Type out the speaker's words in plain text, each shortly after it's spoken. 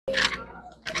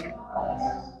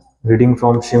Reading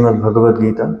from Srimad Bhagavad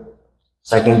Gita,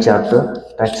 second chapter,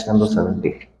 text number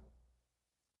 70.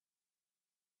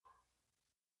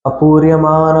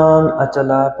 Apuryamanam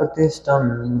achala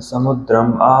pratishtam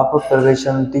samudram apa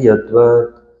pravishanti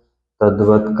yadvat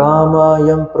tadvat kama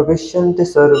yam pravishyanti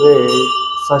sarve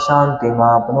sashanti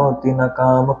mapnoti na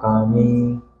kama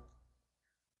kami.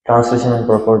 Translation and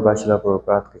purport by Srila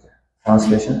Prabhupada.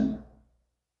 Translation.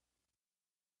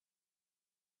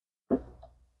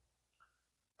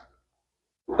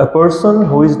 A person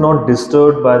who is not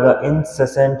disturbed by the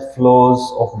incessant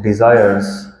flows of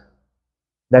desires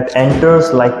that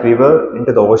enters like river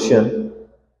into the ocean,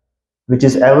 which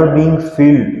is ever being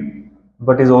filled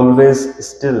but is always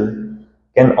still,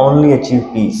 can only achieve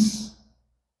peace,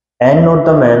 and not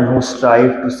the man who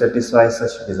strives to satisfy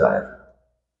such desire.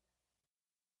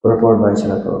 Purport by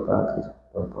Srila Prabhupada.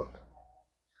 Purport.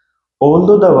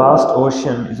 Although the vast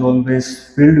ocean is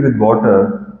always filled with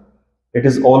water, it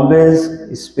is always,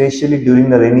 especially during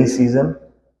the rainy season,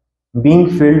 being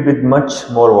filled with much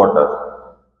more water.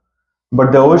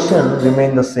 But the ocean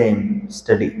remains the same,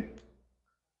 steady.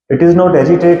 It is not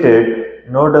agitated,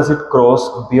 nor does it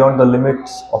cross beyond the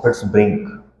limits of its brink.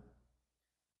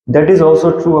 That is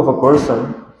also true of a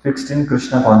person fixed in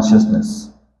Krishna consciousness.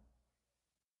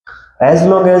 As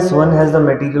long as one has the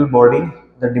material body,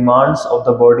 the demands of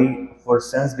the body for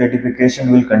sense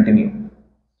gratification will continue.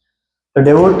 The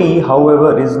devotee,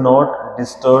 however, is not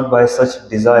disturbed by such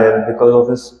desire because of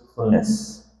his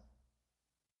fullness.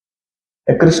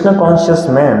 A Krishna conscious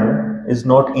man is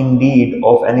not in need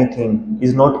of anything,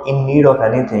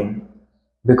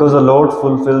 because the Lord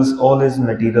fulfills all his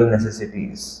material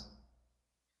necessities.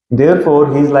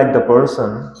 Therefore, he is like the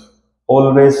person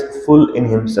always full in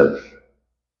himself.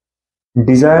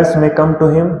 Desires may come to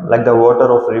him like the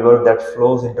water of a river that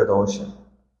flows into the ocean,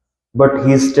 but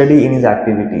he is steady in his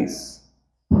activities.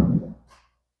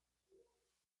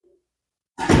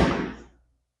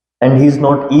 And he is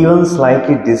not even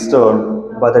slightly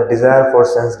disturbed by the desire for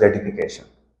sense gratification.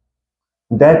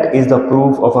 That is the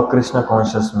proof of a Krishna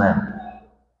conscious man,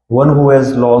 one who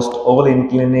has lost all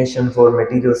inclination for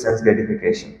material sense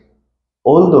gratification,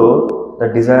 although the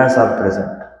desires are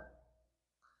present.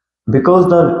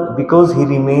 Because he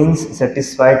remains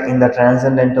satisfied in the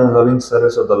transcendental loving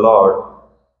service of the Lord,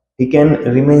 he can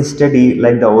remain steady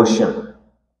like the ocean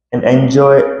and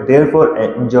therefore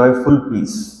enjoy full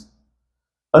peace.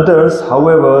 Others,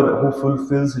 however, who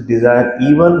fulfills desire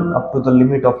even up to the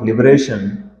limit of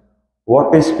liberation,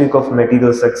 what to speak of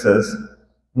material success,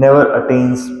 never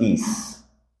attains peace.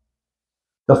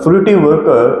 The fruitive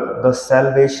worker, the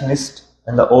salvationist,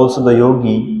 and also the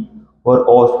yogi, who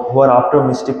are after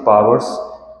mystic powers,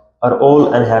 are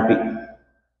all unhappy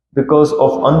because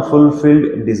of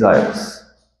unfulfilled desires.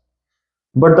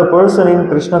 But the person in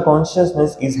Krishna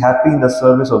consciousness is happy in the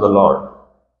service of the Lord,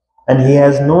 and he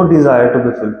has no desire to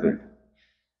be fulfilled.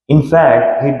 In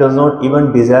fact, he does not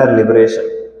even desire liberation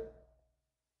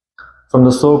from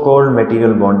the so-called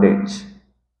material bondage.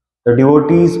 The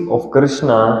devotees of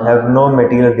Krishna have no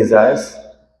material desires,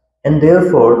 and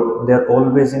therefore they are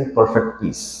always in perfect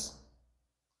peace.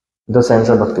 The sense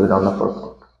of Bhaktivedanta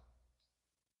purport.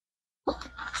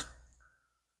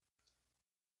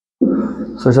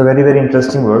 So it's a very, very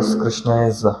interesting verse. Krishna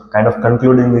is kind of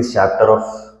concluding this chapter of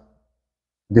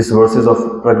these verses of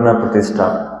Prajna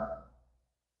Pratishtha,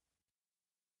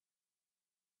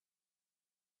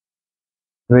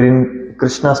 wherein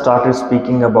Krishna started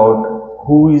speaking about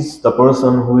who is the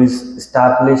person who is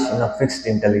established in a fixed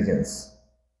intelligence,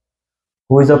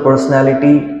 who is a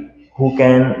personality who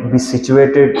can be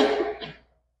situated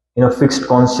in a fixed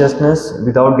consciousness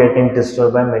without getting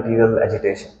disturbed by material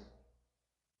agitation.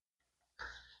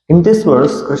 In this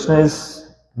verse, Krishna is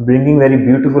bringing very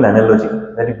beautiful analogy,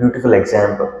 very beautiful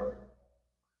example.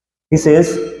 He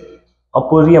says,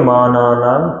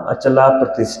 Apuryamananam achala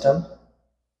pratishtam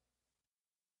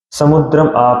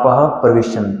samudram apaha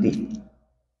pravishyanti.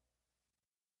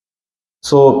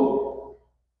 So,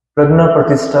 prajna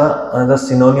pratishtha, another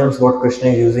synonyms what Krishna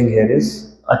is using here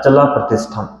is achala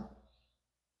pratishtham,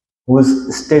 who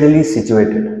is steadily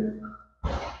situated.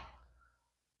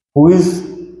 Who is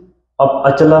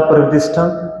achala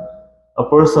pratistham? A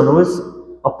person who is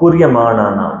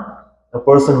apuryamananam, a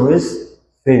person who is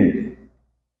filled.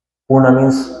 Purna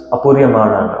means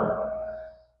apuryamananam.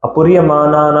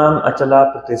 Apuryamananam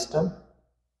achala pratistham.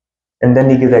 And then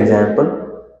he gives the example.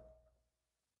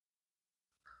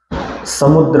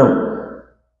 Samudram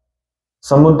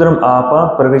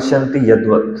apa pravishyanti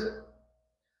yadvat.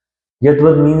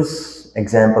 Yadvat means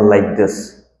example like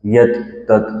this. Yad,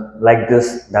 tad, like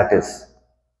this, that is.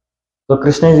 So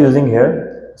Krishna is using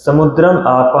here Samudram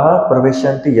apaha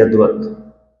pravishyanti yadvat.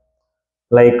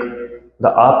 Like the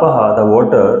apaha, the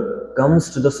water, comes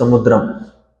to the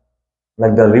samudram,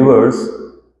 like the rivers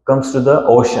comes to the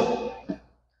ocean.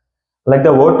 Like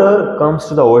the water comes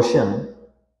to the ocean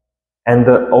and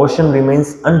the ocean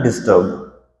remains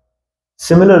undisturbed.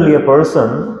 Similarly, a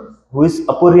person who is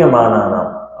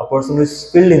apuryamanana, a person who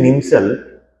is filled in himself,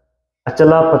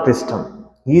 achala pratistham,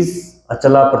 he is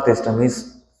achala pratistham, he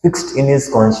is fixed in his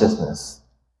consciousness.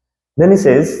 Then he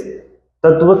says,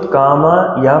 Tadvat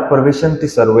kama ya pravishanti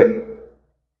sarve.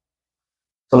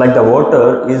 So, like the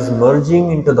water is merging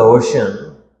into the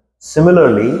ocean,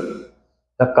 similarly,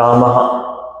 the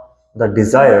kama, the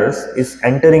desires, is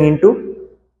entering into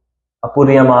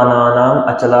apuryamananam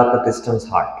achala pratishtham's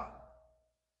heart,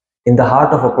 in the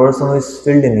heart of a person who is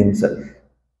filled in himself.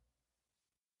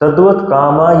 Tadvat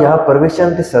kama ya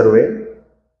pravishanti sarve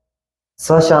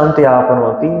sa shanti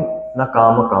apanoti na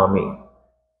kama kami.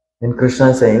 Then Krishna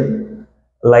is saying,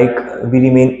 like we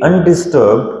remain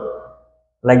undisturbed,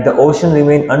 like the ocean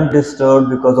remain undisturbed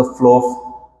because of flow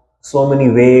of so many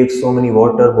waves, so many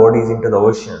water bodies into the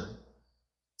ocean.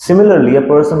 Similarly, a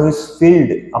person who is filled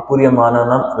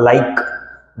apuryamananam like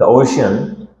the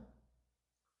ocean,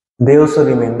 they also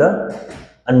remain the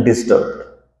undisturbed.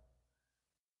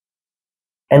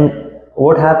 And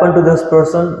what happened to this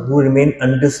person who remained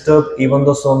undisturbed even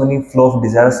though so many flow of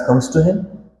desires comes to him?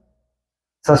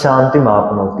 Sashanti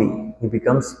mapnoti. He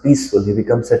becomes peaceful, he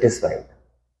becomes satisfied.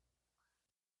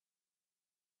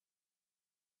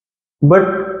 But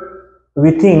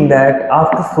we think that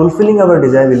after fulfilling our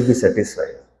desire, we'll be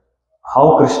satisfied.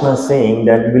 How Krishna is saying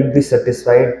that we'll be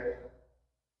satisfied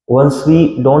once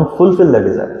we don't fulfill the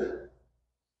desire.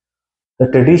 The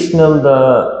traditional,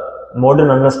 the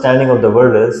modern understanding of the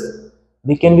world is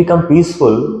we can become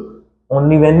peaceful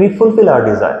only when we fulfill our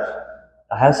desire.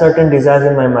 I have certain desires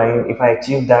in my mind. If I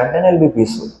achieve that, then I'll be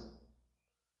peaceful.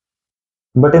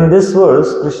 But in this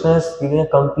verse, Krishna is giving a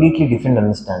completely different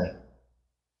understanding.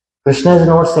 Krishna is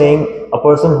not saying a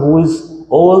person who is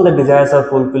all the desires are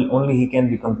fulfilled, only he can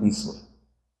become peaceful.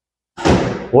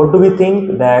 What do we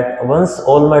think? That once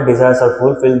all my desires are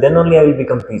fulfilled, then only I will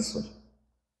become peaceful.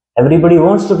 Everybody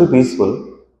wants to be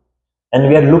peaceful, and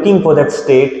we are looking for that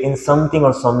state in something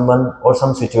or someone or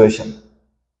some situation.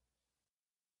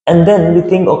 And then we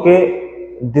think,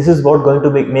 okay, this is what going to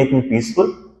make me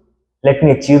peaceful. Let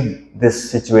me achieve this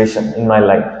situation in my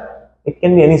life. It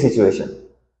can be any situation.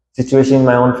 Situation in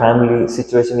my own family,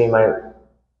 situation in my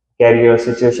career,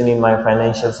 situation in my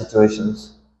financial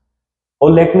situations. Or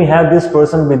let me have this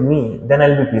person with me, then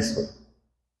I'll be peaceful.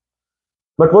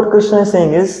 But what Krishna is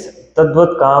saying is,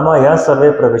 Tadvat kama ya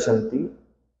sarve pravishanti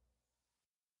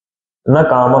na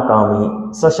kama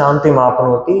kami, sa shanti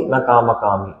mapnoti na kama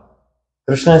kami.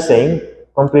 Krishna is saying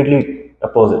completely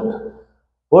opposite.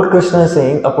 What Krishna is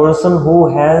saying, a person who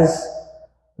has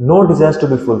no desires to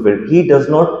be fulfilled, he does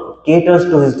not cater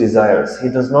to his desires, he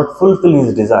does not fulfill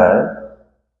his desire,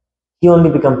 he only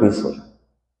becomes peaceful.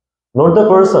 Not the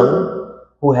person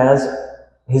who has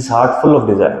his heart full of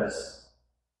desires.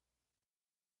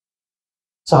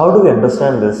 So how do we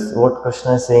understand this? What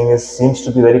Krishna is saying seems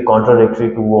to be very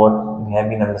contradictory to what we have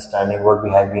been understanding, what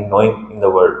we have been knowing in the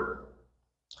world.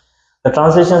 The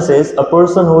translation says, a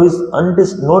person who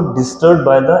is not disturbed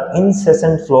by the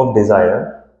incessant flow of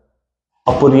desire,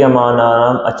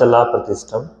 apuryamananam achala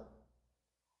pratistham,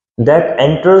 that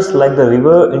enters like the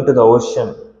river into the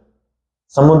ocean,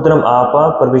 samudram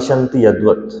apa pravishanti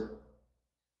yadvat,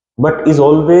 but is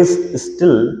always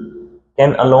still,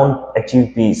 can alone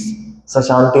achieve peace.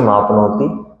 Sashanti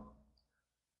mapnoti.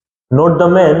 Note the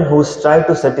men who strive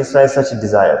to satisfy such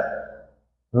desire.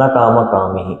 Na kama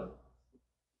kamihi.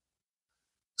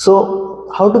 So,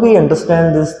 how do we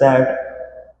understand this, that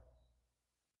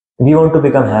we want to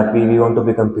become happy, we want to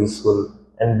become peaceful,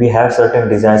 and we have certain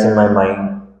desires in my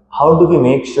mind? How do we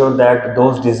make sure that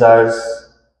those desires,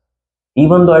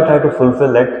 even though I try to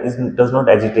fulfill that, does not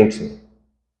agitate me?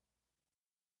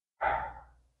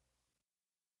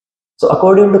 So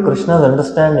according to Krishna's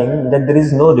understanding, that there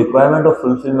is no requirement of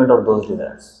fulfillment of those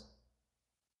desires.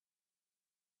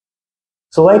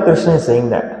 So why Krishna is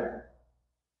saying that?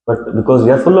 But because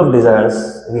we are full of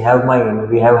desires, we have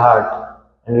mind, we have heart,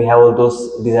 and we have all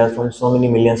those desires from so many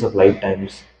millions of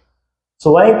lifetimes.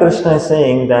 So why Krishna is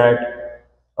saying that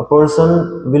a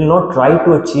person will not try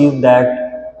to achieve that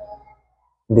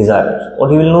desire,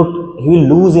 or he will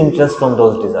lose interest from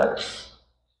those desires.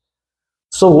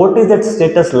 So what is that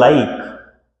status like?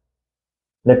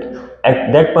 That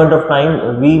at that point of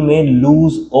time we may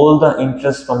lose all the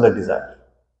interest from the desire.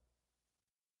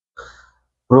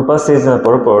 Prabhupada says in a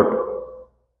purport,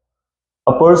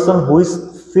 a person who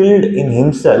is filled in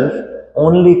himself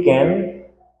only can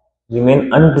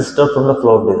remain undisturbed from the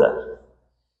flow of desire.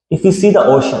 If we see the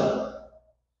ocean,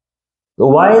 so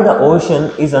why the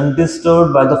ocean is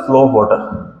undisturbed by the flow of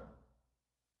water?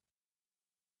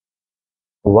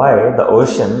 Why the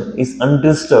ocean is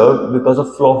undisturbed because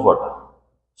of flow of water?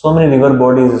 So many river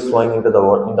bodies is flowing into the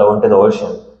water, into the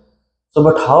ocean. So,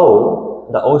 but how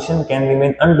the ocean can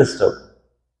remain undisturbed?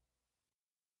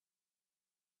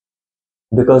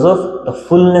 Because of the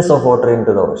fullness of water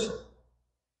into the ocean.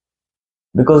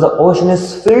 Because the ocean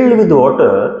is filled with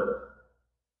water,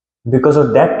 because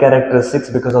of that characteristics,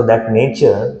 because of that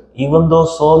nature, even though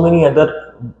so many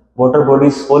other water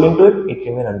bodies fall into it, it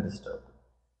remains undisturbed.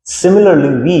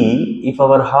 Similarly, we, if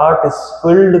our heart is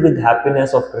filled with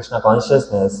happiness of Krishna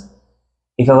consciousness,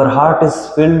 if our heart is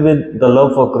filled with the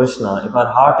love for Krishna, if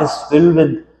our heart is filled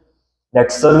with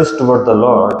that service toward the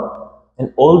Lord,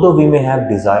 and although we may have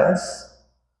desires,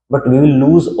 but we will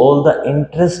lose all the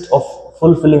interest of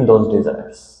fulfilling those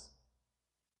desires.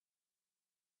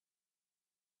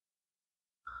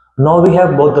 Now we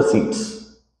have both the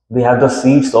seeds. We have the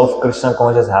seeds of Krishna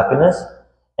conscious happiness,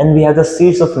 and we have the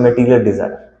seeds of material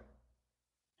desire.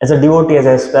 As a devotee, as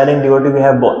an aspiring devotee, we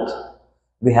have both.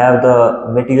 We have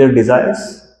the material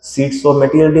desires, seeds for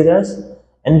material desires,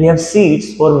 and we have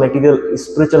seeds for material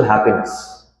spiritual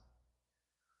happiness.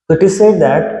 So it is said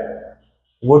that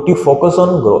what you focus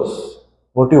on grows,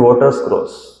 what you waters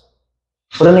grows.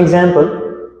 For an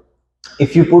example,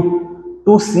 if you put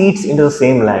two seeds into the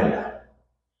same land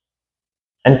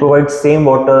and provide same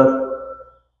water,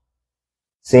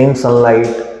 same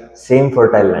sunlight, same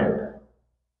fertile land,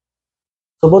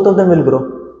 so both of them will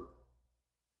grow.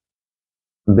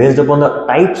 Based upon the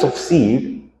types of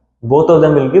seed, both of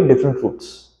them will give different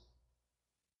fruits.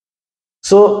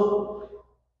 So,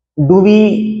 do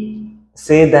we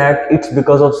say that it's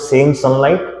because of same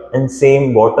sunlight and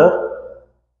same water,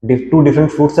 two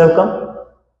different fruits have come?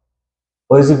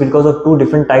 Or is it because of two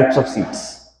different types of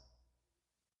seeds?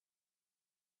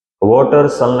 Water,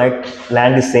 sunlight,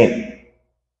 land is same.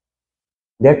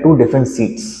 They are two different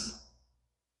seeds.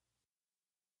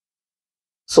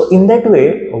 So in that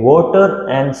way, water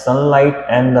and sunlight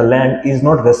and the land is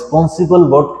not responsible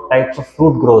what types of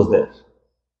fruit grows there.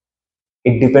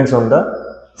 It depends on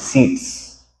the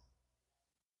seeds.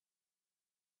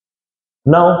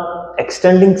 Now,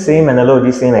 extending same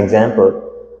analogy, same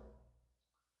example,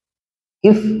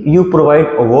 if you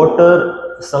provide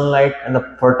water, sunlight and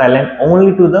the fertile land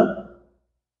only to the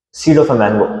seed of a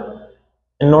mango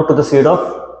and not to the seed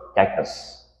of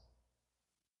cactus,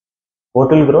 what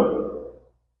will grow?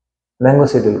 Mango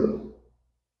seed will grow.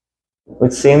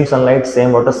 With same sunlight,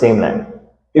 same water, same land.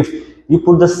 If you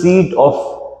put the seed of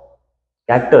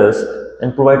cactus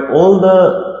and provide all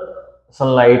the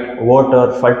sunlight,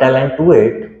 water, fertile land to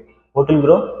it, what will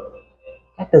grow?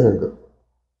 Cactus will grow.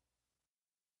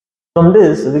 From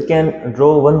this, we can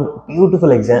draw one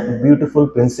beautiful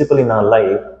principle in our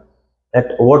life,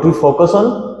 that what we focus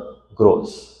on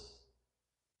grows.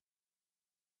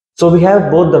 So we have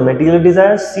both the material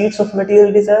desires, seeds of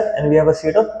material desire, and we have a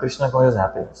seed of Krishna conscious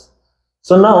happiness.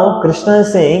 So now Krishna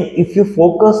is saying, if you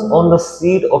focus on the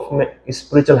seed of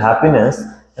spiritual happiness,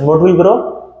 and what will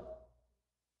grow?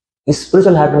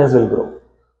 Spiritual happiness will grow.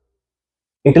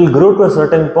 It will grow to a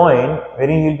certain point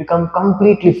wherein you will become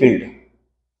completely filled.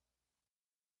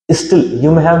 Still,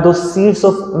 you may have those seeds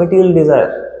of material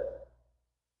desire.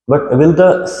 But will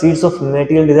the seeds of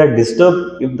material desire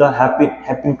disturb if the happy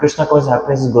Krishna conscious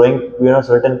happiness is growing beyond a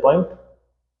certain point?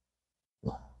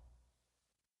 No.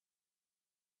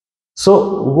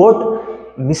 So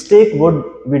what mistake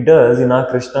what we does in our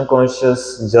Krishna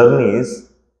conscious journeys,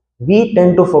 we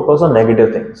tend to focus on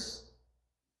negative things.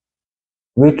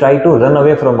 We try to run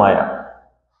away from Maya.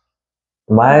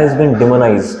 Maya has been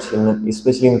demonized,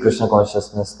 especially in Krishna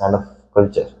consciousness kind of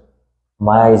culture.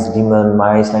 Maya is demon,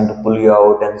 Maya is trying to pull you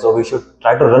out, and so we should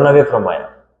try to run away from Maya.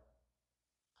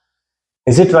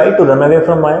 Is it right to run away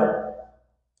from Maya?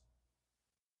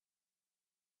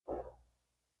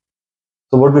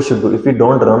 So what we should do? If we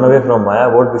don't run away from Maya,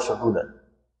 what we should do then?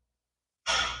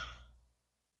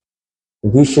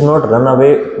 We should not run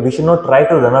away, we should not try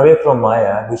to run away from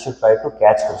Maya, we should try to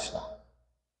catch Krishna.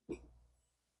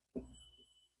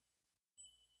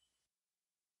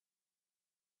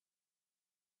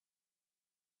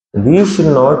 We should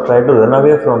not try to run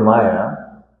away from Maya,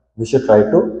 we should try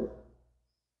to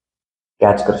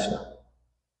catch Krishna.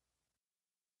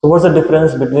 So what's the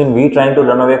difference between we trying to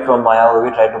run away from Maya or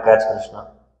we try to catch Krishna?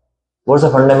 What's the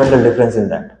fundamental difference in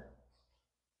that?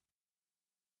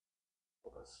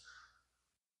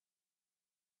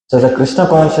 So as a Krishna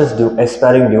conscious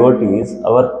aspiring devotees,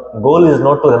 our goal is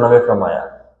not to run away from Maya.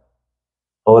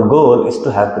 Our goal is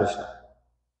to have Krishna.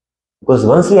 Because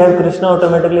once we have Krishna,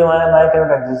 automatically Maya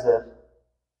cannot exist there.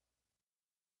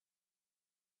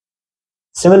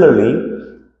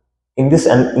 Similarly, in this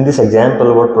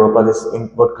example, what Prabhupada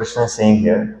is what Krishna is saying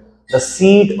here, the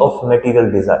seed of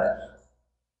material desire.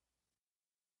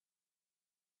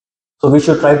 So we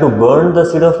should try to burn the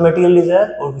seed of material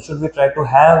desire, or we should try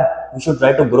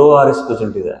to grow our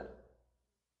spiritual desire.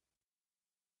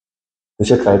 We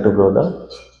should try to grow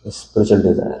the spiritual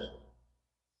desire.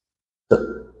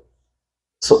 So,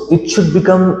 so it should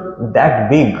become that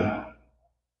big.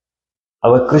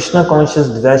 Our Krishna conscious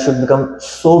desire should become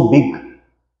so big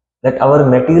that our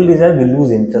material desire will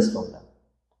lose interest from them.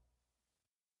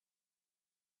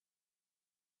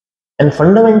 And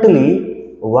fundamentally,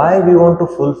 why we want to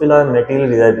fulfill our material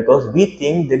desire? Because we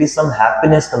think there is some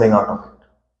happiness coming out of it.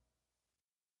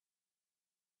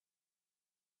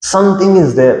 Something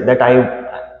is there that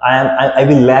I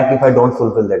will lack if I don't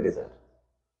fulfill that desire.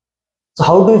 So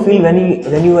how do you feel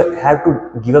when you have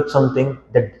to give up something?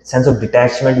 That sense of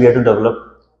detachment we have to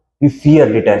develop. We fear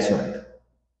detachment,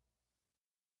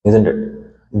 isn't it?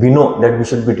 We know that we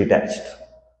should be detached.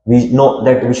 We know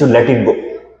that we should let it go,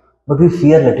 but we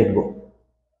fear let it go.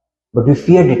 But we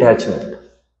fear detachment.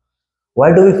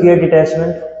 Why do we fear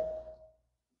detachment?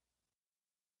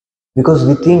 Because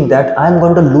we think that I'm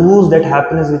going to lose that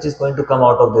happiness which is going to come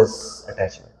out of this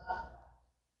attachment.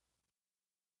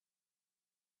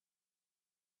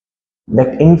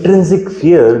 That intrinsic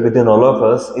fear within all of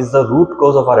us is the root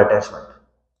cause of our attachment.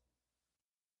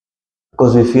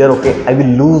 Because we fear, okay, I will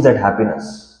lose that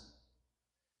happiness.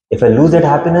 If I lose that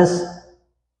happiness,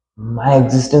 my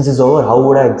existence is over. How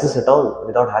would I exist at all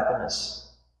without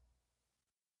happiness?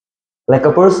 Like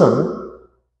a person,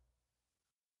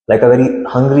 like a very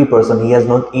hungry person, he has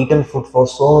not eaten food for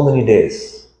so many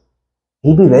days.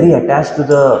 He'll be very attached to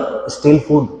the stale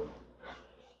food.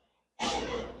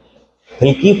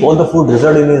 He'll keep all the food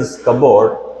reserved in his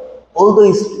cupboard, although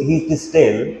he is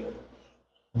stale.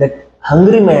 That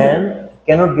hungry man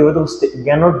cannot give up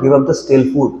the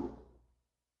stale food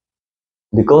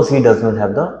because he does not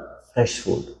have the fresh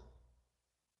food.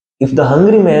 If the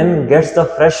hungry man gets the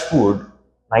fresh food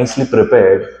nicely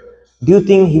prepared, do you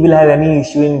think he will have any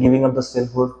issue in giving up the stale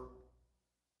food?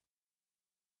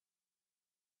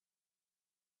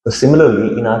 So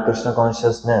similarly, in our Krishna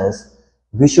consciousness,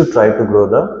 we should try to grow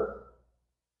the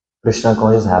Krishna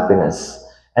conscious happiness.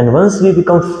 And once we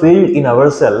become filled in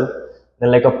ourselves, then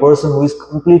like a person who is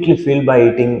completely filled by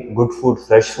eating good food,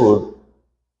 fresh food,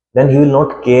 then he will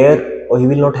not care or he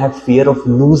will not have fear of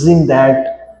losing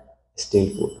that stale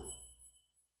food.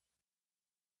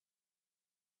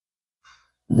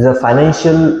 The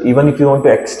financial, even if you want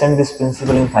to extend this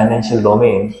principle in financial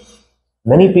domain,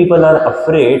 many people are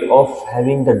afraid of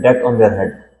having the debt on their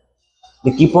head.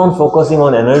 They keep on focusing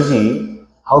on energy,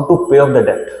 how to pay off the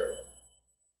debt.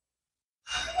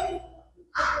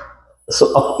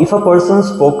 So if a person's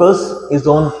focus is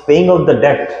on paying off the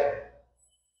debt,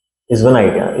 is one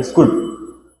idea, it's good.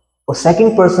 Or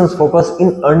second person's focus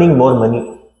in earning more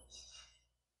money.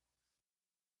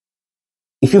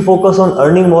 If you focus on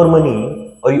earning more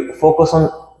money or you focus on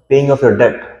paying off your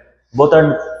debt, both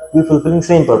are fulfilling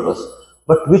same purpose.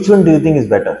 But which one do you think is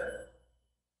better?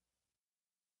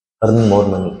 Earning more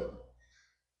money.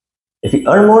 If you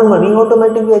earn more money,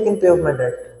 automatically I can pay off my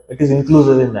debt. It is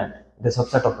inclusive in that, the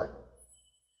subset of it.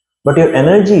 But your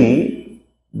energy,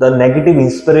 the negative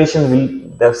inspiration will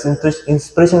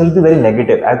be very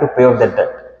negative. I have to pay off that debt.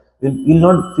 You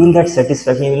will not feel that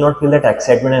satisfaction, you will not feel that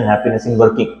excitement and happiness in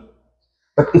working.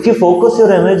 But if you focus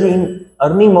your energy in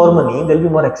earning more money, there will be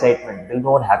more excitement, there will be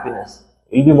more happiness,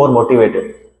 you will be more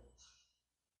motivated.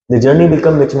 The journey will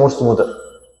become much more smoother.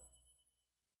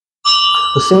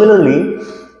 So similarly,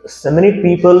 so many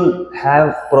people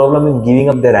have problem in giving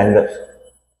up their anger.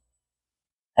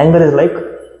 Anger is like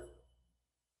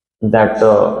that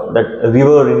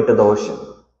river into the ocean.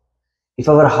 If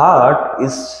our heart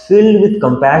is filled with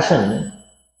compassion,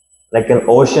 like an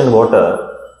ocean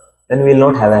water, then we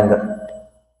will not have anger.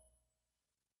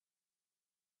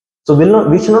 So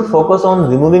we should not focus on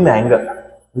removing the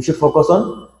anger. We should focus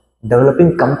on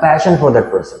developing compassion for that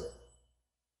person.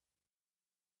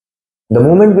 The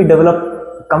moment we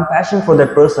develop compassion for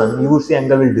that person, you will see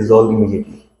anger will dissolve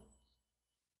immediately.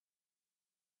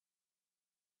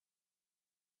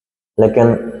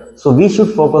 So we should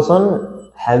focus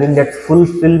on having that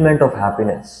fulfillment of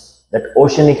happiness, that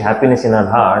oceanic happiness in our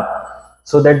heart,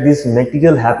 so that this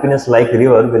material happiness like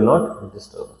river will not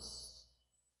disturb us.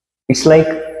 It's like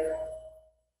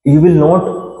you will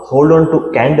not hold on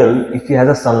to candle if you have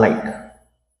the sunlight.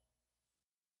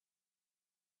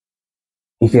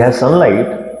 If you have sunlight,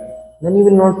 then you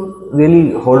will not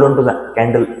really hold on to the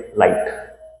candle light.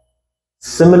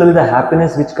 Similarly, the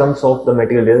happiness which comes off the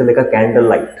material is like a candle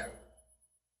light.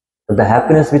 The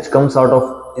happiness which comes out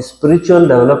of spiritual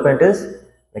development is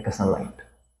like a sunlight.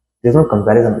 There is no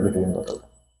comparison between both of them.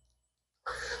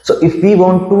 So if we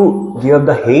want to give up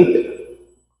the hate,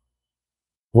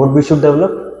 what we should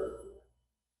develop?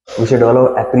 We should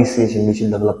develop appreciation, we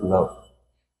should develop love.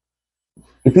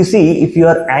 If you see, if you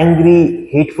are angry,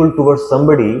 hateful towards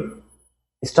somebody,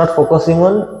 start focusing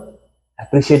on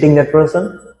appreciating that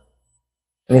person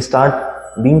and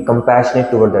start being compassionate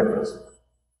toward that person.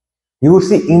 You will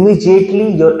see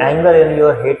immediately your anger and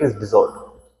your hate is dissolved.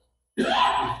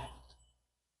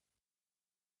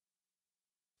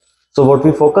 So what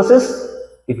we focus is,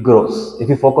 it grows. If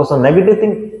you focus on negative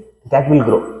thing, that will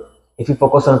grow. If you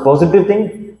focus on positive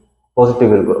thing, positive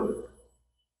will grow.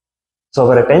 So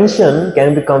our attention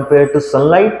can be compared to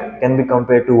sunlight, can be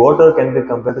compared to water, can be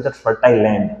compared to that fertile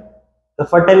land. The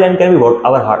fertile land can be what?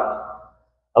 Our heart.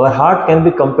 Our heart can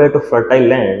be compared to fertile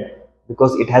land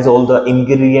because it has all the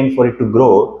ingredient for it to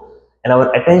grow, and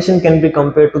our attention can be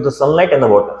compared to the sunlight and the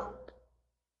water.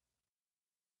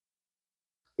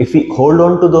 If we hold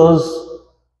on to those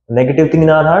negative things in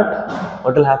our heart,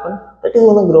 what will happen? That is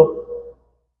going to grow.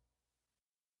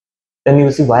 Then you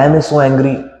will see, why am I so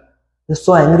angry? You're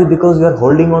so angry because you are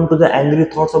holding on to the angry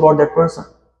thoughts about that person.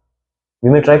 We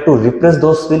may try to repress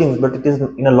those feelings, but it is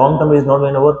in a long term, it is not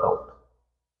going to work out.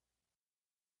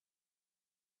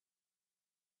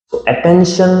 So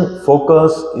attention,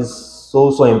 focus is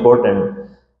so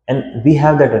important, and we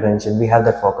have that attention, we have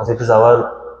that focus. It is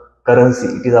our currency,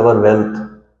 it is our wealth.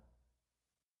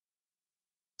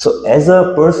 So as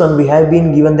a person, we have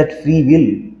been given that free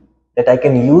will that I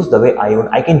can use the way I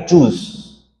want. I can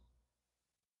choose.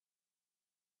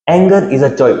 Anger is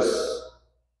a choice.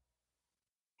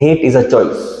 Hate is a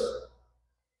choice.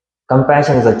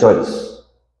 Compassion is a choice.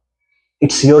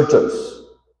 It's your choice.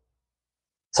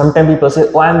 Sometimes people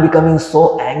say, oh, I am becoming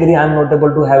so angry, I am not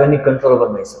able to have any control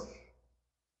over myself.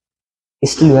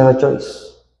 Still you have a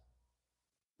choice.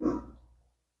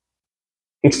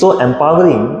 It's so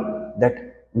empowering that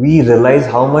we realize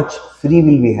how much free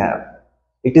will we have.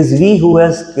 It is we who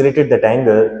has created that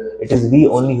anger. It is we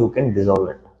only who can dissolve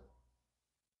it.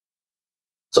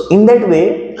 So in that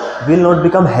way, we will not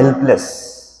become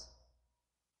helpless.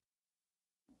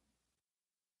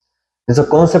 There is a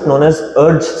concept known as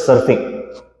urge surfing.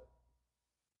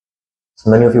 So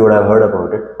many of you would have heard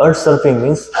about it. Urge surfing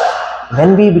means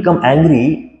when we become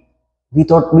angry, we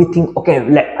think,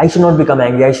 okay, I should not become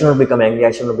angry, I should not become angry,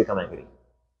 I should not become angry.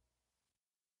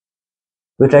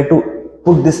 We try to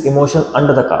put this emotion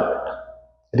under the carpet,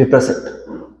 repress it.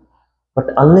 But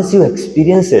unless you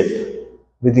experience it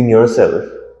within yourself,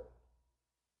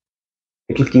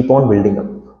 it will keep on building up.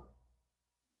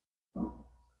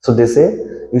 So they say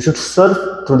you should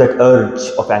surf through that urge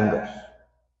of anger.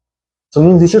 So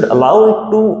means you should allow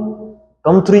it to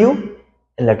come through you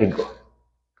and let it go.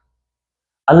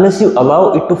 Unless you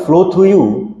allow it to flow through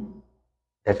you,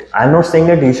 that I am not saying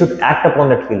that you should act upon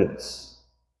that feelings.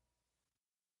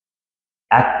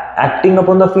 Acting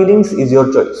upon the feelings is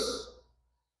your choice.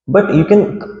 But you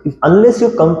can, unless you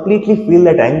completely feel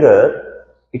that anger,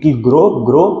 it will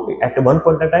grow. At one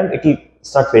point in time, it will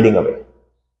start fading away.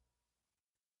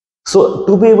 So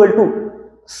to be able to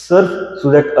surf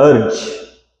through that urge,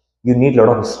 you need a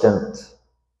lot of strength.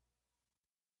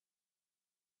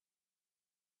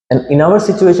 And in our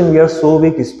situation, we are so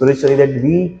weak spiritually that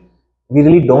we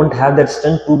really don't have that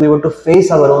strength to be able to face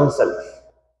our own self,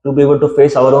 to be able to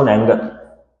face our own anger.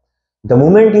 The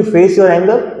moment you face your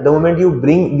anger, the moment you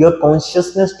bring your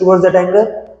consciousness towards that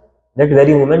anger, that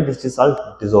very moment this is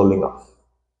all dissolving off.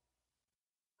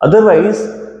 Otherwise,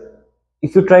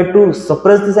 if you try to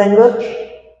suppress this anger,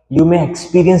 you may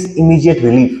experience immediate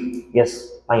relief. Yes,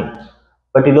 fine.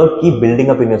 But it will keep building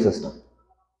up in your system.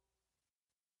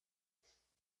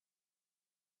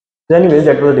 So anyways,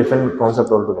 that was a different concept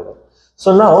altogether.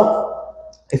 So now,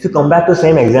 if you come back to the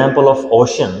same example of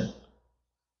ocean,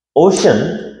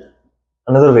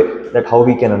 another way that how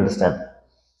we can understand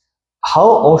how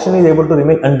ocean is able to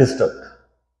remain undisturbed.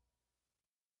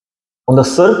 On the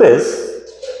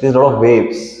surface, there is a lot of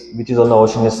waves which is on the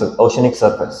oceanic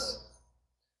surface,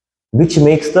 which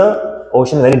makes the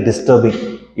ocean very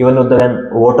disturbing, even though when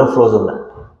water flows on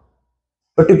that.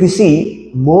 But if you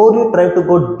see, more you try to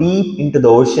go deep into the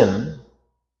ocean,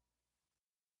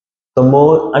 the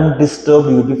more undisturbed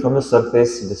you will be from the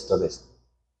surface disturbance.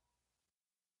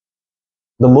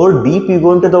 The more deep you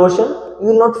go into the ocean, you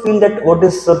will not feel that what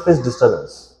is surface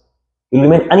disturbance. You will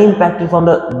remain unimpacted from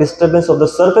the disturbance of the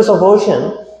surface of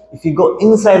ocean if you go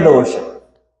inside the ocean.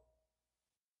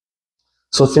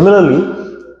 So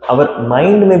similarly, our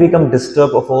mind may become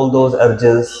disturbed of all those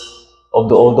urges,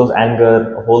 of all those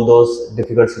anger, of all those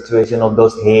difficult situation, of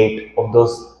those hate, of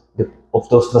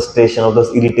those frustration, of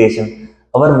those irritation.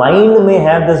 Our mind may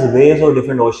have these waves of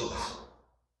different oceans.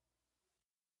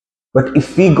 But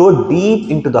if we go deep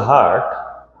into the heart,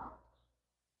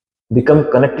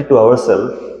 become connected to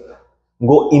ourselves,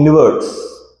 go inwards,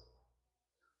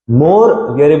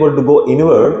 more we are able to go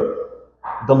inward,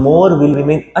 the more we'll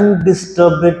remain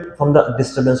undisturbed from the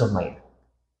disturbance of mind.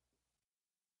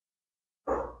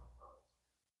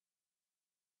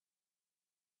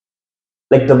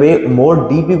 Like the way more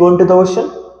deep you go into the ocean,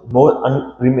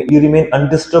 you remain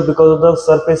undisturbed because of the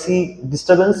surfacey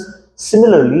disturbance.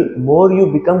 Similarly, more you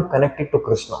become connected to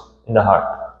Krishna in the heart,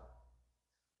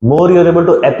 more you are able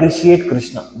to appreciate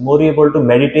Krishna, more you are able to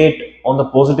meditate on the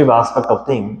positive aspect of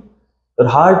things. Your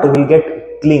heart will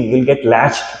will get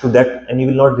latched to that, and you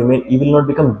will not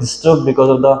become disturbed because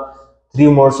of the three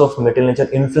modes of material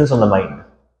nature influence on the mind.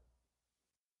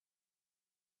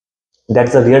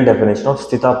 That's the real definition of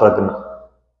Sthita Pragna.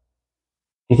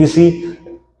 If you see,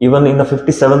 even in the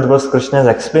 57th verse, Krishna has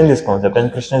explained this concept,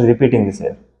 and Krishna is repeating this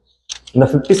here. In the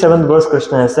 57th verse,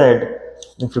 Krishna has said,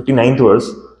 in 59th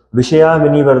verse, Vishaya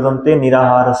vinivardante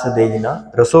niraharasya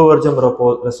dehina rasovarjam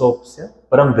rasopsya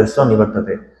param drisva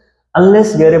nivartate.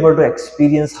 Unless we are able to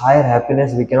experience higher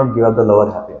happiness, we cannot give up the lower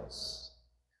happiness.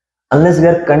 Unless we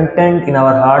are content in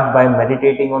our heart by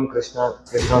meditating on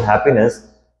Krishna's happiness,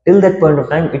 till that point of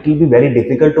time, it will be very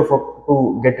difficult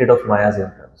to get rid of Maya's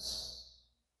influence.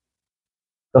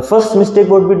 The first mistake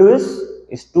what we do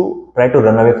is to try to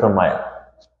run away from Maya.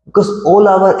 Because all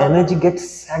our energy gets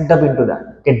sacked up into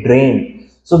that, get drained.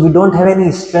 So we don't have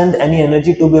any strength, any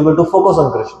energy to be able to focus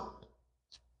on Krishna.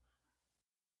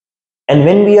 And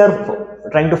when we are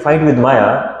trying to fight with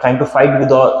Maya, trying to fight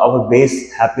with our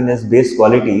base happiness, base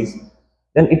qualities,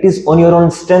 then it is on your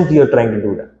own strength you are trying to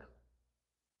do that.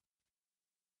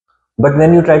 But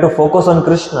when you try to focus on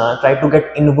Krishna, try to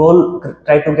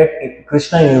get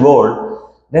Krishna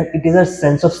involved, then it is a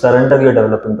sense of surrender you are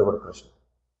developing toward Krishna.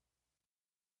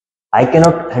 I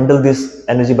cannot handle this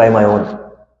energy by my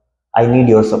own. I need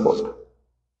your support.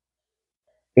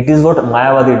 It is what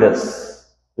Mayavadi does.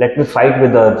 Let me fight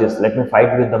with the urges, let me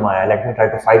fight with the Maya, let me try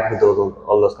to fight with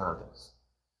all those kind of things.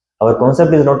 Our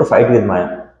concept is not to fight with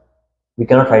Maya. We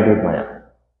cannot fight with Maya.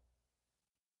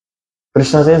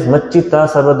 Krishna says, Machchitta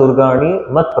sarva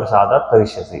durgani mat prasadat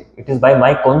tarishyasi. It is by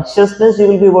my consciousness you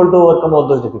will be able to overcome all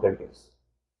those difficulties.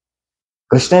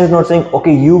 Krishna is not saying,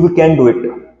 okay, you can do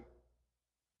it.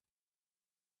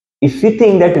 If we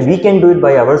think that we can do it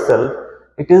by ourselves,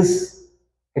 it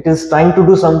is trying to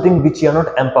do something which you are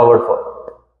not empowered for.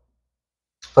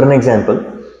 For an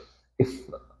example, if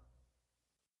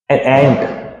an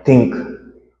ant think,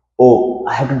 oh,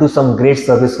 I have to do some great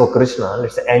service for Krishna,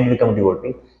 let's say ant become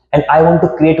devotee, and I want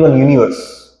to create one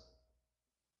universe.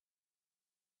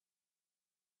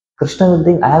 Krishna will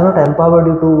think, I have not empowered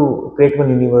you to create one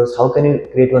universe. How can you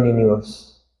create one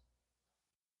universe?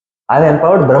 I have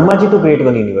empowered Brahmaji to create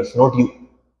one universe, not you.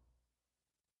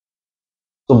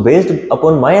 So based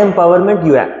upon my empowerment,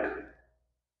 you act.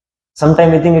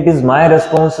 Sometimes I think it is my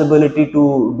responsibility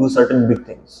to do certain big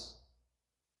things.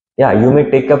 Yeah, you may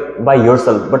take up by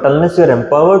yourself, but unless you are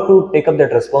empowered to take up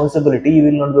that responsibility, you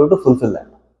will not be able to fulfill that.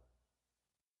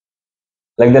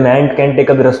 Like the ant can take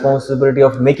up the responsibility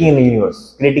of making a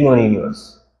universe, creating one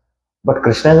universe. But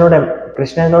Krishna has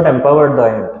not empowered the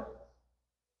ant.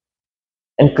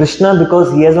 And Krishna,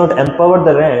 because he has not empowered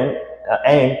the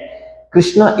ant,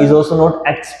 Krishna is also not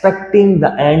expecting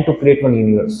the ant to create one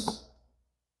universe.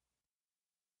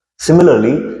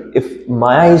 Similarly, if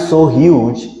Maya is so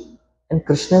huge, and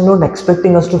Krishna is not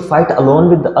expecting us to fight along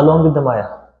with the Maya.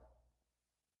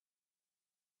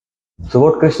 So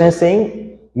what Krishna is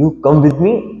saying, you come with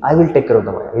me, I will take care of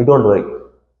the Maya, you don't worry.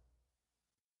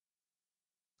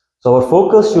 So our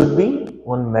focus should be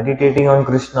on meditating on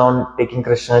Krishna, on taking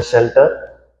Krishna's shelter,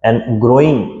 and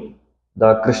growing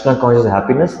the Krishna conscious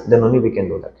happiness, then only we can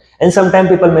do that. And sometimes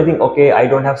people may think, okay, I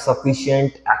don't have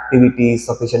sufficient activities,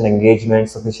 sufficient engagement,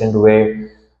 sufficient way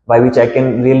by which I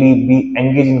can really be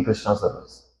engaged in Krishna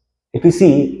service. If you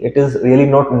see, it is really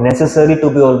not necessary to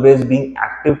be always being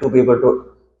active to be able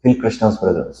to feel Krishna's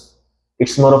presence.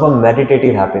 It's more of a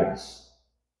meditative happiness.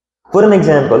 For an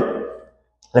example,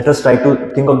 let us try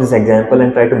to think of this example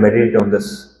and try to meditate on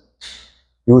this.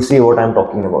 You will see what I am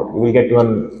talking about. You will get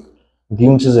one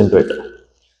glimpses into it.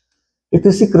 If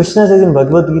you see, Krishna says in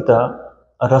Bhagavad Gita,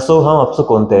 Rasoham apsu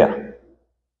konteya,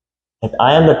 that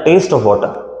I am the taste of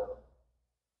water.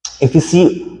 If you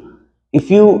see,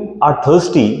 if you are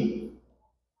thirsty,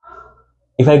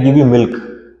 if I give you milk,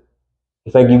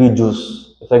 if I give you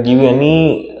juice, If I give you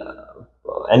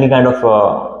any kind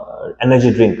of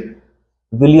energy drink,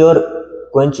 will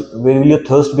your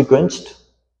thirst be quenched?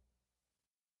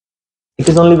 It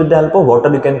is only with the help of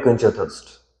water you can quench your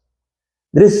thirst.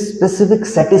 There is specific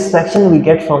satisfaction we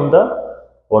get from the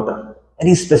water,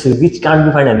 very specific, which can't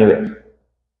be found anywhere.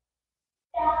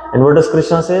 And what does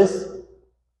Krishna says?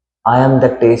 I am the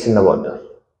taste in the water.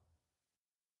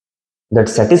 That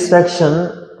satisfaction,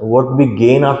 what we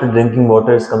gain after drinking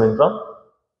water, is coming from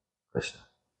Krishna.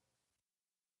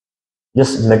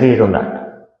 Just meditate on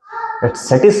that. That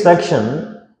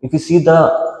satisfaction, if you see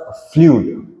the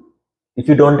fluid, if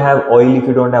you don't have oil, if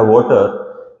you don't have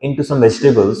water into some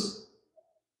vegetables,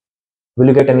 will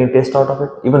you get any taste out of it?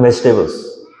 Even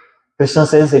vegetables. Krishna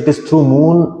says it is through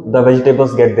moon the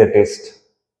vegetables get their taste.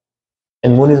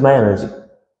 And moon is my energy.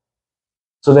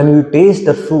 So when you taste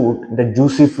the fruit, the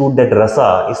juicy fruit, that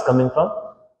rasa is coming from,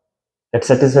 that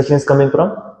satisfaction is coming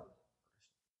from.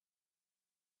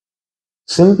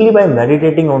 Simply by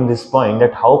meditating on this point,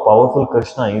 that how powerful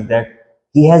Krishna is, that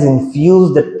he has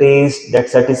infused the taste, that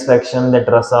satisfaction, that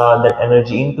rasa, that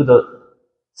energy into the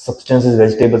substances,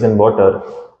 vegetables and water.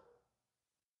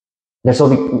 That's how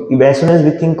as soon as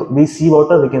we see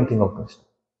water, we can think of Krishna.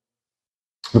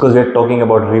 Because we are talking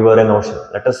about river and ocean.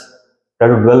 Let us try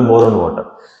to dwell more on water.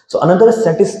 So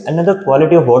another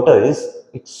quality of water is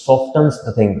it softens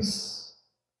the things.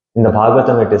 In the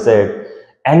Bhagavatam it is said,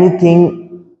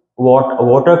 anything what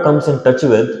water comes in touch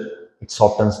with, it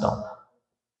softens down.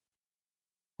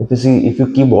 If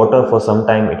you keep water for some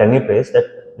time at any place,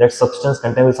 that substance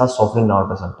content will start softening down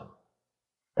for some time.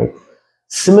 Right?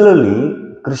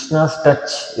 Similarly, Krishna's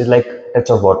touch is like touch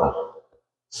of water,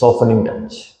 softening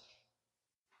touch.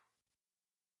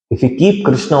 If we keep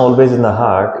Krishna always in the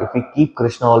heart, if we keep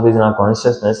Krishna always in our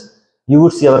consciousness, you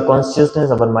would see our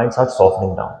consciousness, our mind start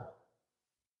softening down,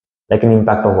 like an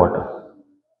impact of water.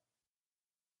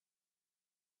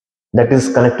 That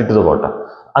is connected to the water.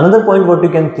 Another point what you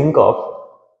can think of,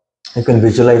 you can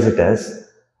visualize it as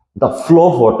the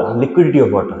flow of water, liquidity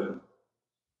of water.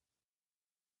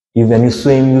 When you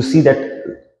swim, you see that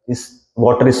this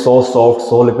water is so soft,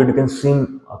 so liquid, you can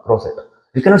swim across it.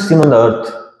 You cannot swim on the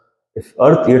earth. If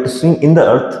earth, you have to swim in the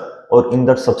earth or in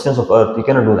that substance of earth, you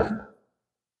cannot do that.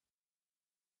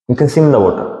 You can swim in the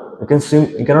water.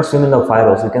 You cannot swim in the fire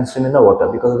also, you can swim in the water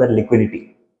because of that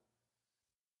liquidity.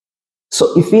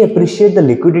 So if we appreciate the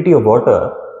liquidity of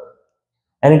water,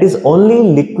 and it is only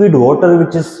liquid water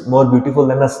which is more beautiful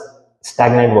than a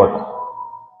stagnant water.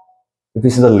 If you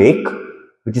see the lake,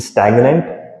 which is stagnant,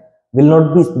 will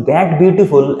not be that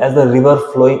beautiful as the river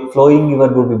flowing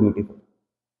river would be beautiful.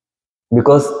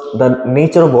 Because the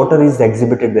nature of water is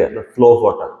exhibited there, the flow of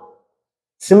water.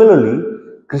 Similarly,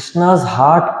 Krishna's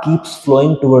heart keeps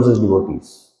flowing towards his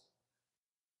devotees.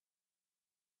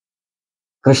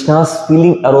 Krishna's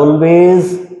feelings are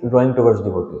always drawing towards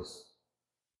devotees.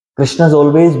 Krishna is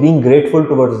always being grateful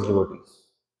towards his devotees.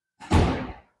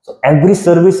 So every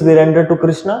service we render to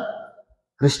Krishna,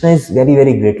 Krishna is very,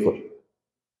 very grateful.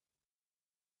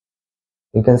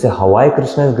 You can say, why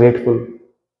Krishna is grateful?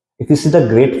 If you see, the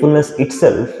gratefulness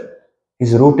itself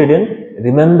is rooted in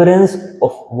remembrance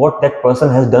of what that person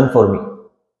has done for me.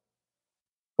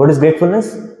 What is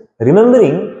gratefulness?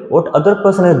 Remembering what other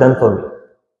person has done for me.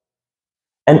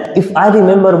 And if I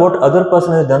remember what other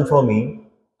person has done for me,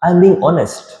 I am being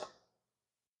honest.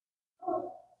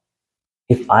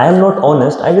 If I am not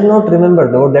honest, I will not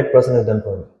remember what that person has done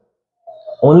for me.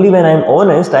 Only when I am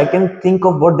honest, I can think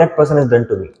of what that person has done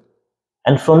to me.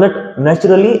 And from that,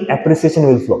 naturally, appreciation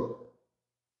will flow.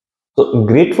 So,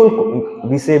 grateful,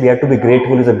 we say we have to be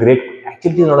grateful is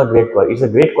actually it is not a great quality. It's a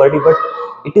great quality, but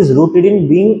it is rooted in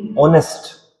being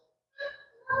honest.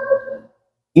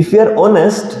 If we are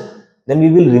honest, then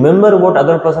we will remember what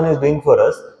other person is doing for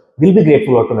us, we'll be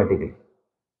grateful automatically.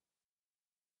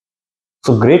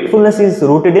 So gratefulness is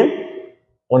rooted in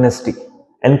honesty.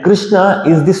 And Krishna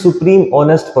is the supreme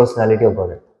honest personality of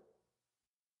Godhead.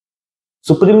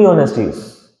 Supremely honest he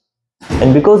is.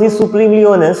 And because he is supremely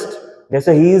honest, that's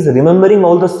why he is remembering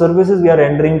all the services we are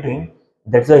rendering to him.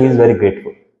 That's why he is very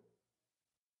grateful.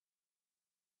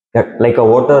 Like a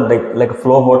water, like a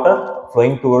flow of water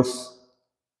flowing towards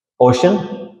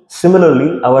ocean.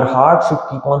 Similarly, our heart should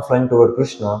keep on flowing toward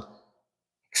Krishna,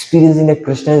 experiencing that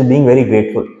Krishna is being very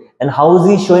grateful. And how is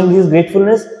he showing his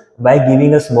gratefulness? By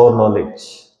giving us more knowledge,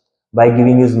 by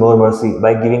giving us more mercy,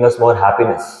 by giving us more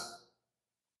happiness.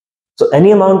 So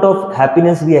any amount of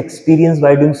happiness we experience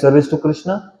by doing service to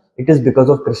Krishna, it is because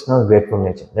of Krishna's grateful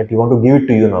nature, that he want to give it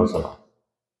to you also now.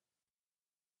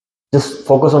 Just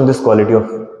focus on this quality of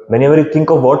Whenever you think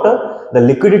of water, the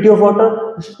liquidity of water,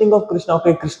 you should think of Krishna.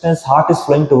 Okay, Krishna's heart is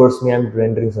flowing towards me, I'm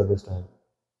rendering service to him.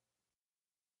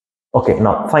 Okay,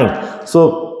 now fine.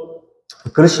 So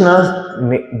Krishna's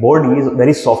body is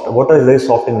very soft. Water is very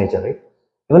soft in nature, right?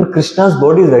 Even Krishna's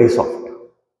body is very soft.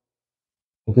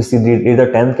 If you see the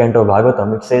 10th canto of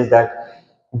Bhagavatam, it says that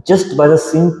just by the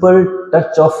simple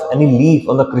touch of any leaf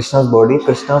on the Krishna's body,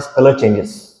 Krishna's color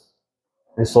changes.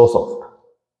 It is so soft.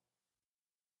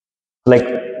 Like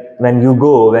when you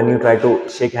try to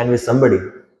shake hand with somebody,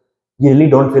 you really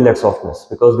don't feel that softness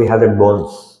because we have that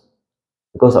bones.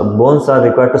 Because bones are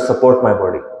required to support my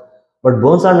body. But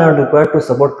bones are not required to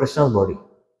support Krishna's body.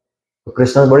 So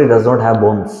Krishna's body does not have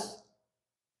bones.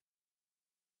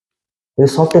 It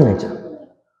is soft in nature.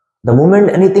 The moment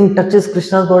anything touches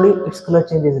Krishna's body, its color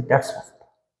changes. That's soft.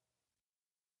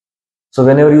 So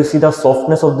whenever you see the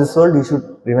softness of this world, you should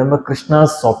remember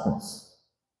Krishna's softness.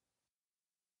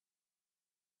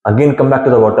 Again, come back to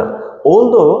the water.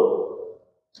 Although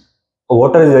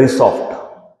water is very soft,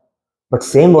 but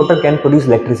same water can produce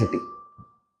electricity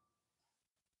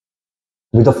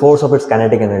with the force of its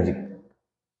kinetic energy.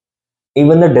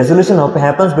 Even the dissolution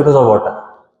happens because of water.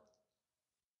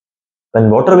 When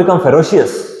water becomes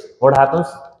ferocious, what happens?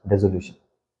 Dissolution.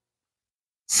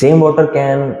 Same water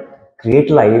can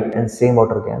create life and same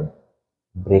water can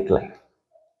break life.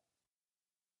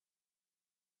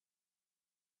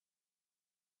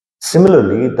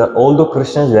 Similarly, although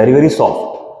Krishna is very, very soft,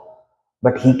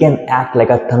 but he can act like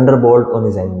a thunderbolt on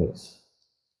his enemies.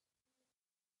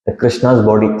 The Krishna's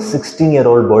body,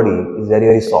 16-year-old body, is very,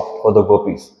 very soft for the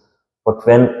gopis. But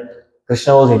when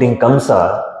Krishna was hitting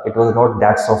Kamsa, it was not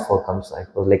that soft for Kamsa.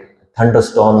 It was like a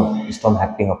thunderstorm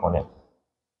acting upon him.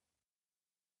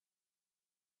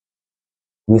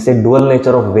 We say dual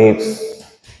nature of waves.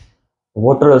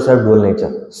 Water also has dual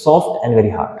nature, soft and very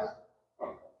hard.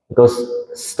 Because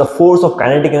the force of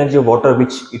kinetic energy of water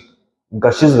which it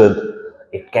gushes with,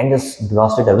 it can just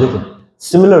devastate everything.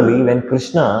 Similarly, when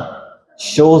Krishna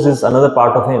shows his another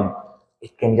part of him,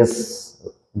 it can just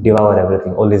devour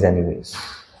everything, all his enemies.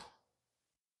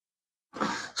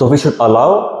 So we should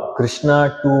allow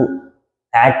Krishna to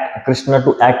act,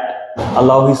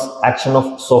 allow his action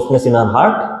of softness in our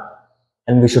heart,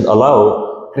 and we should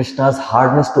allow Krishna's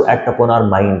hardness to act upon our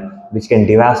mind, which can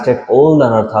devastate all the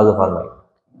anarthas of our mind.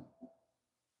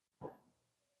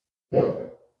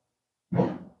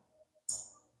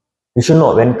 You should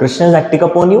know, when Krishna is acting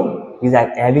upon you, he is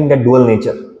having that dual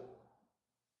nature.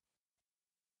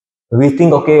 We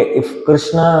think, okay, if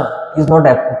Krishna is not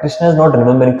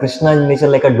remembering, Krishna is nature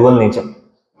like a dual nature.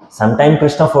 Sometimes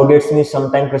Krishna forgets me,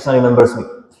 sometimes Krishna remembers me.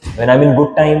 When I'm in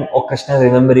good time, oh, Krishna is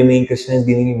remembering me, Krishna is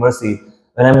giving me mercy.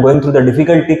 When I'm going through the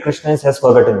difficulty, Krishna has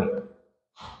forgotten me.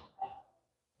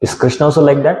 Is Krishna also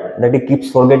like that? That he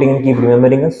keeps forgetting and keep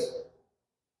remembering us?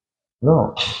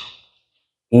 No.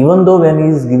 Even though when he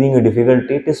is giving you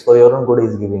difficulty, it is for your own good he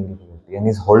is giving difficulty. And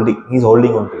he's holding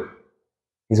on to you.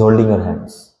 He's holding your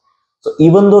hands. So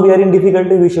even though we are in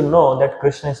difficulty, we should know that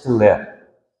Krishna is still there.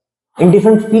 In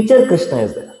different feature, Krishna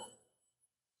is there.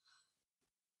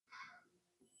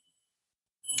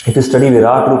 If you study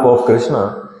Virat Rupa of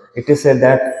Krishna, it is said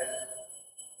that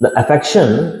the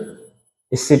affection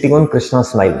is sitting on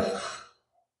Krishna's smile.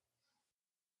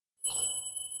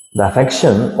 The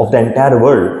affection of the entire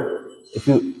world, if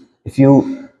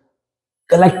you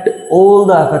collect all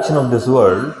the affection of this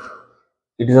world,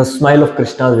 it is a smile of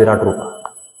Krishna's Virat Rupa.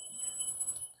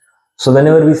 So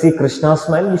whenever we see Krishna's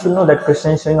smile, we should know that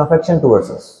Krishna is showing affection towards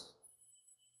us.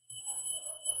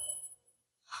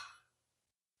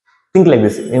 Think like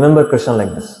this, remember Krishna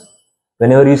like this.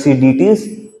 Whenever you see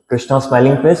deities, Krishna's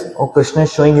smiling face, oh, Krishna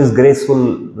is showing his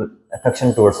graceful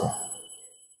affection towards me.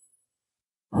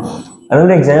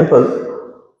 Another example,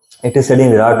 it is said in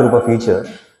Virat Rupa feature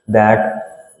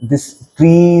that these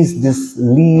trees, these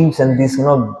leaves and these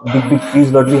big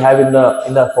trees that we have in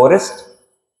the forest,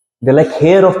 they're like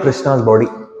hair of Krishna's body,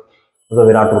 the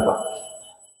Virat Rupa.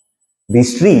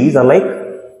 These trees are like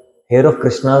hair of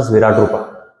Krishna's Virat Rupa.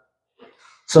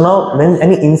 So now when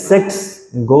any insects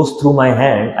goes through my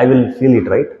hand, I will feel it,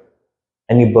 right?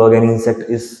 Any bug, any insect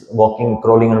is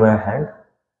crawling on my hand.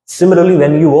 Similarly,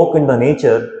 when you walk in the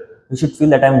nature, you should feel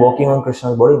that I am walking on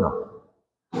Krishna's body now.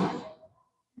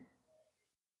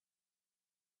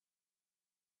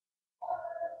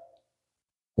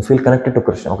 You feel connected to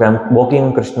Krishna. Okay, I am walking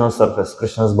on Krishna's surface,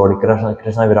 Krishna's body,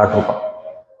 Krishna Virat Rupa.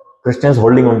 Krishna is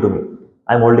holding on to me.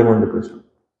 I am holding on to Krishna.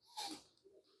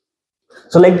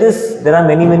 So like this, there are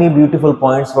many beautiful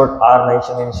points what are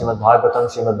mentioned in Srimad Bhagavatam,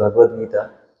 Srimad Bhagavad Gita.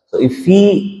 So if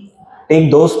we take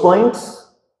those points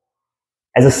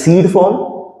as a seed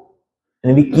form,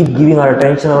 and we keep giving our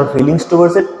attention, our feelings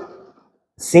towards it,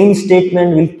 same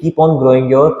statement will keep on growing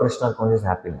your Krishna conscious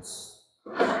happiness.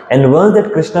 And once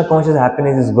that Krishna conscious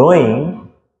happiness is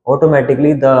growing,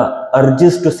 automatically the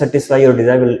urges to satisfy your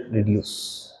desire will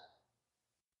reduce.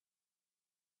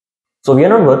 So we are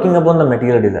not working upon the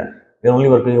material desire. We are only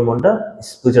working upon the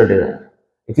spiritual desire.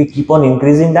 If we keep on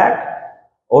increasing that,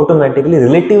 automatically,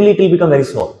 relatively, it will become very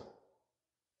small.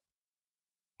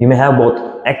 You may have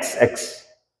both x, x.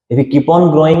 If you keep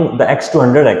on growing the x to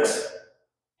 100x,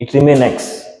 it remain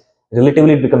x.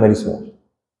 Relatively, it become very small.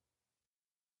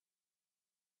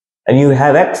 And you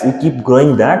have x, you keep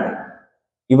growing that,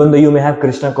 even though you may have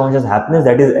Krishna conscious happiness,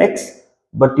 that is x,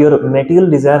 but your material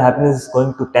desire happiness is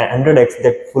going to 100x,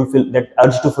 that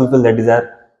urge to fulfill that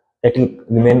desire, that will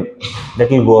remain, that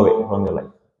will go away from your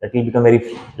life. That will become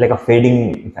very like a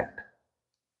fading effect.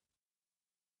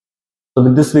 So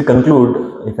with this we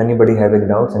conclude. If anybody have any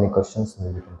doubts, any questions,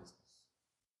 maybe we can discuss.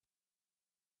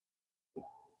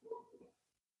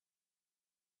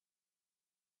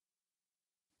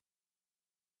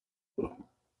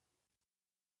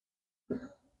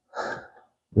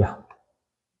 Yeah.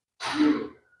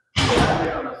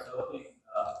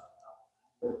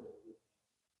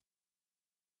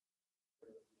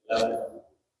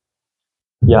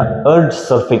 Yeah, urge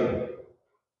surfing.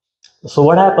 So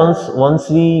what happens once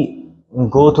we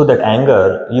go through that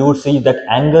anger, you would see that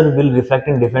anger will reflect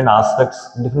in different aspects,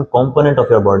 different component of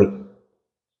your body.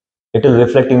 It will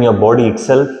reflect in your body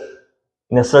itself.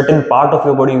 In a certain part of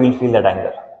your body, you will feel that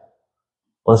anger.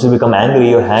 Once you become angry,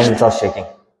 your hand will start shaking.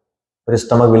 Your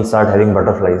stomach will start having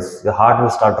butterflies. Your heart will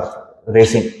start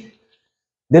racing.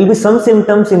 There will be some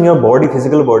symptoms in your body,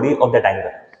 physical body, of that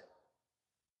anger.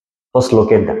 First,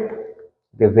 locate that.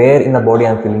 Okay, where in the body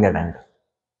I am feeling that anger?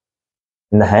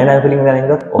 In the hand I am feeling that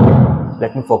anger? Okay,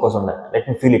 let me focus on that. Let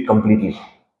me feel it completely.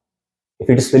 If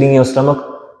it is feeling in your stomach,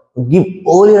 give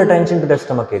all your attention to that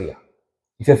stomach area.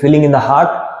 If you are feeling in the heart,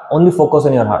 only focus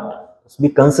on your heart. Be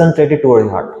concentrated towards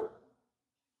your heart.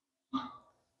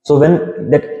 So when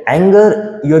that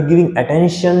anger, you are giving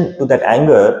attention to that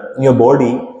anger in your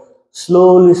body,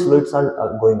 slowly, slowly it starts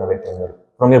going away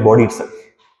from your body itself.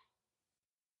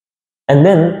 And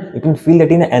then you can feel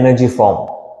that in an energy form.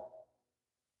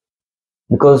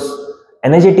 Because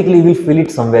energetically you will feel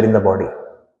it somewhere in the body.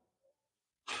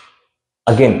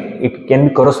 Again, it can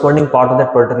be corresponding part of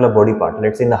that particular body part.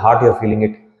 Let's say in the heart you are feeling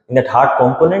it. In that heart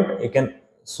component, you can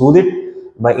soothe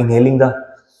it by inhaling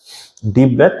the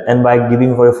deep breath and by giving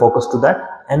your focus to that.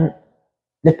 And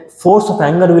that force of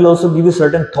anger will also give you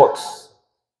certain thoughts.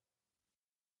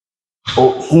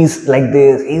 Oh, he's like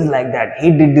this, he's like that,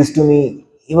 he did this to me,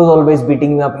 he was always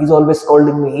beating me up, he's always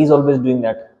scolding me, he's always doing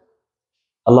that.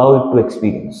 Allow it to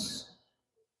experience.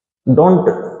 Don't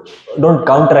don't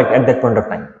counteract at that point of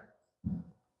time.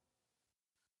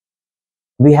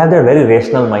 We have that very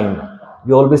rational mind.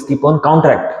 We always keep on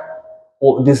counteract.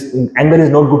 Oh, this anger is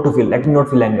not good to feel. Let me not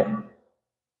feel anger.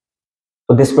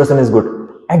 So this person is good.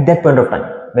 At that point of time,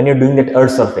 when you're doing that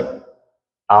earth surfing,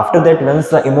 after that, once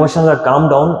the emotions are calmed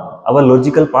down, our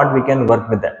logical part we can work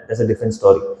with that. That's a different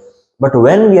story. But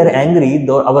when we are angry,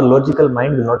 though, our logical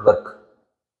mind will not work.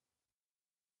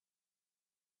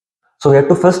 So we have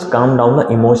to first calm down the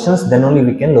emotions, then only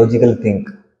we can logically think.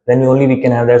 Then only we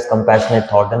can have that compassionate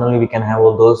thought, then only we can have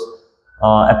all those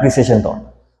appreciation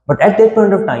thought. But at that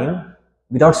point of time,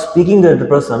 without speaking to the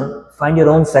person, find your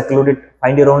own secluded,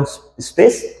 find your own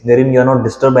space wherein you are not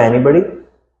disturbed by anybody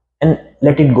and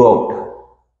let it go out.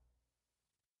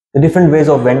 The different ways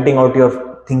of venting out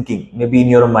your thinking, maybe in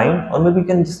your mind, or maybe you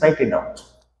can just write it down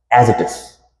as it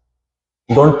is.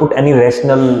 Don't put any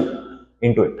rational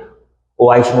into it. Oh,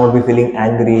 I should not be feeling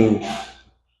angry.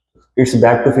 It's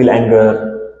bad to feel anger.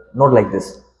 Not like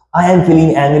this. I am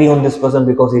feeling angry on this person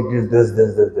because he did this,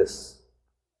 this, this, this.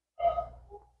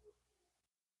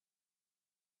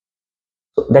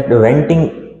 So that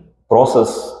venting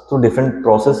process through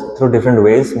different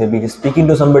ways, maybe just speaking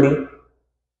to somebody,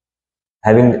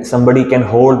 having somebody can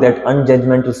hold that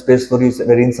unjudgmental space for you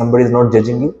wherein somebody is not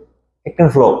judging you, it can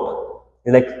flow out.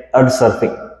 It's like earth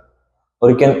surfing. Or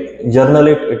you can journal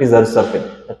it, it is earth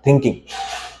surfing, thinking.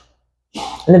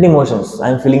 And then emotions. I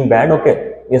am feeling bad, okay.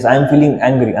 Yes, I am feeling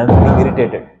angry, I am feeling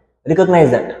irritated.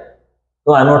 Recognize that.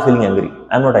 No, I am not feeling angry.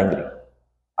 I am not angry.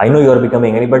 I know you are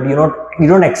becoming angry, but you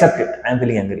don't accept it. I am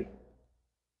feeling angry.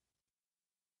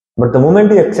 But the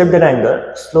moment you accept that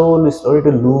anger, slowly, slowly it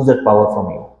will lose that power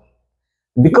from you.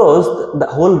 Because the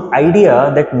whole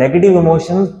idea that negative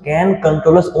emotions can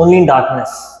control us only in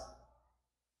darkness.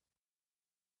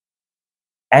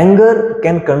 Anger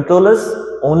can control us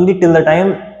only till the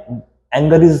time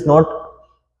anger is not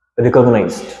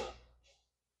recognized.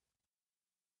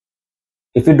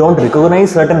 If we don't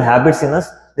recognize certain habits in us,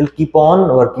 they'll keep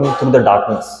on working through the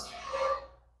darkness.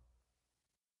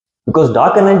 Because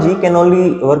dark energy can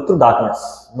only work through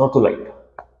darkness, not through light.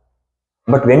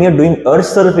 But when you're doing earth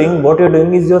surfing, what you're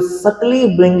doing is you're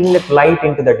subtly bringing that light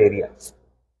into that area.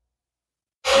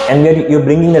 And when you're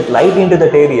bringing that light into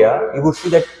that area, you would see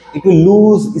that it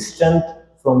will lose strength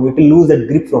from you, it will lose that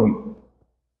grip from you.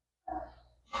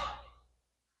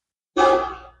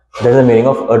 That is the meaning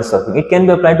of earth surfing. It can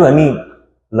be applied to any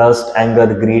lust, anger,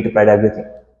 greed, pride, everything.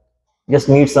 You just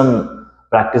need some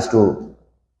practice to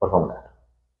perform that.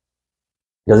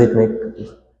 Does it make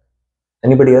sense?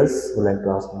 Anybody else would like to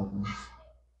ask me?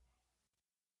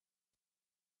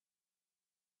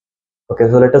 Okay,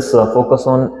 so let us focus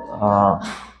on.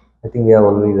 I think we are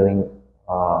already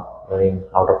running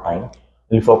out of time.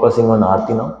 We'll be focusing on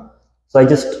Aarti now. So I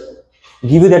just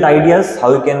give you that ideas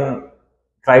how you can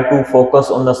try to focus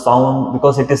on the sound,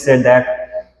 because it is said that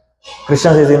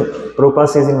Prabhupada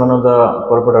says in one of the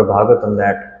purport of Bhagavatam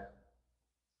that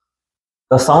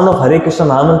the sound of Hare Krishna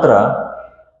Mahamantra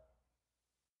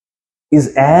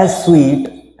is as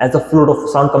sweet as the flute of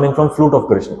sound coming from flute of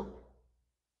Krishna.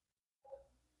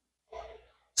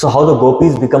 So how the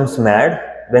gopis becomes mad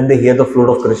when they hear the flute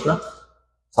of Krishna,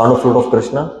 sound of flute of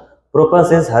Krishna. Prabhupada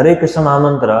says Hare Krishna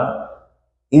Mahamantra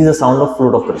is the sound of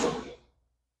flute of Krishna.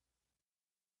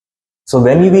 So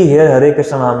when we hear Hare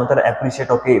Krishna Mahamantra, appreciate,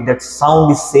 okay, that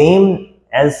sound is same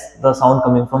as the sound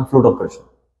coming from flute of Krishna.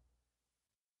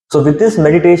 So with this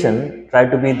meditation, try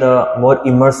to be the more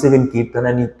immersive in Kirtan,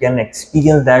 and you can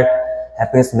experience that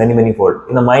happiness many fold.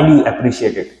 In the mind, you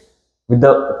appreciate it. With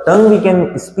the tongue we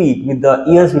can speak, with the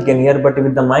ears we can hear, but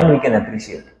with the mind we can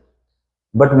appreciate.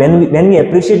 But when we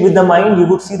appreciate with the mind, you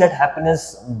would see that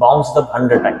happiness bounced up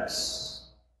 100 times.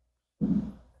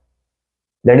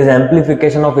 That is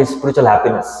amplification of spiritual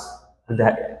happiness with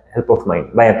the help of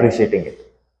mind, by appreciating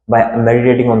it, by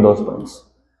meditating on those points.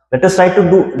 Let us try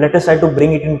to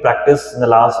bring it in practice in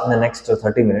the next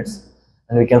 30 minutes,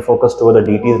 and we can focus toward the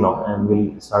deities now, and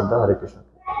we'll start the Hare Krishna.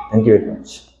 Thank you very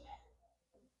much.